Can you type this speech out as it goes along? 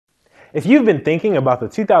If you've been thinking about the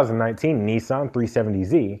 2019 Nissan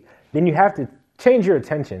 370Z, then you have to change your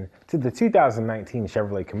attention to the 2019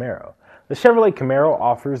 Chevrolet Camaro. The Chevrolet Camaro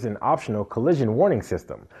offers an optional collision warning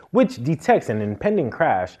system, which detects an impending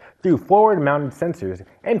crash through forward-mounted sensors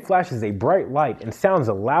and flashes a bright light and sounds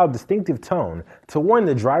a loud, distinctive tone to warn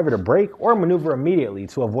the driver to brake or maneuver immediately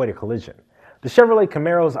to avoid a collision. The Chevrolet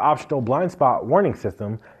Camaro's optional blind spot warning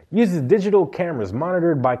system uses digital cameras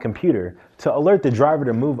monitored by computer to alert the driver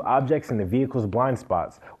to move objects in the vehicle's blind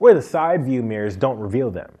spots where the side view mirrors don't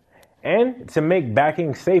reveal them. And to make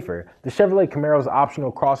backing safer, the Chevrolet Camaro's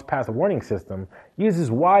optional cross-path warning system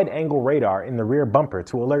uses wide-angle radar in the rear bumper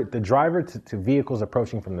to alert the driver to vehicles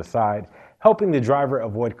approaching from the side, helping the driver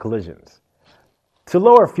avoid collisions. To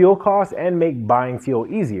lower fuel costs and make buying fuel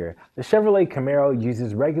easier, the Chevrolet Camaro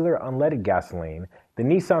uses regular unleaded gasoline. The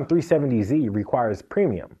Nissan 370Z requires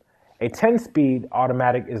premium. A 10-speed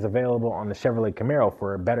automatic is available on the Chevrolet Camaro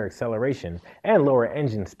for better acceleration and lower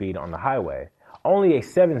engine speed on the highway. Only a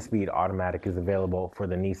 7-speed automatic is available for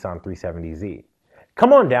the Nissan 370Z.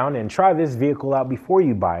 Come on down and try this vehicle out before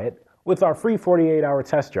you buy it with our free 48-hour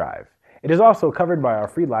test drive. It is also covered by our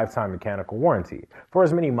free lifetime mechanical warranty for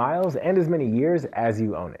as many miles and as many years as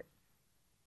you own it.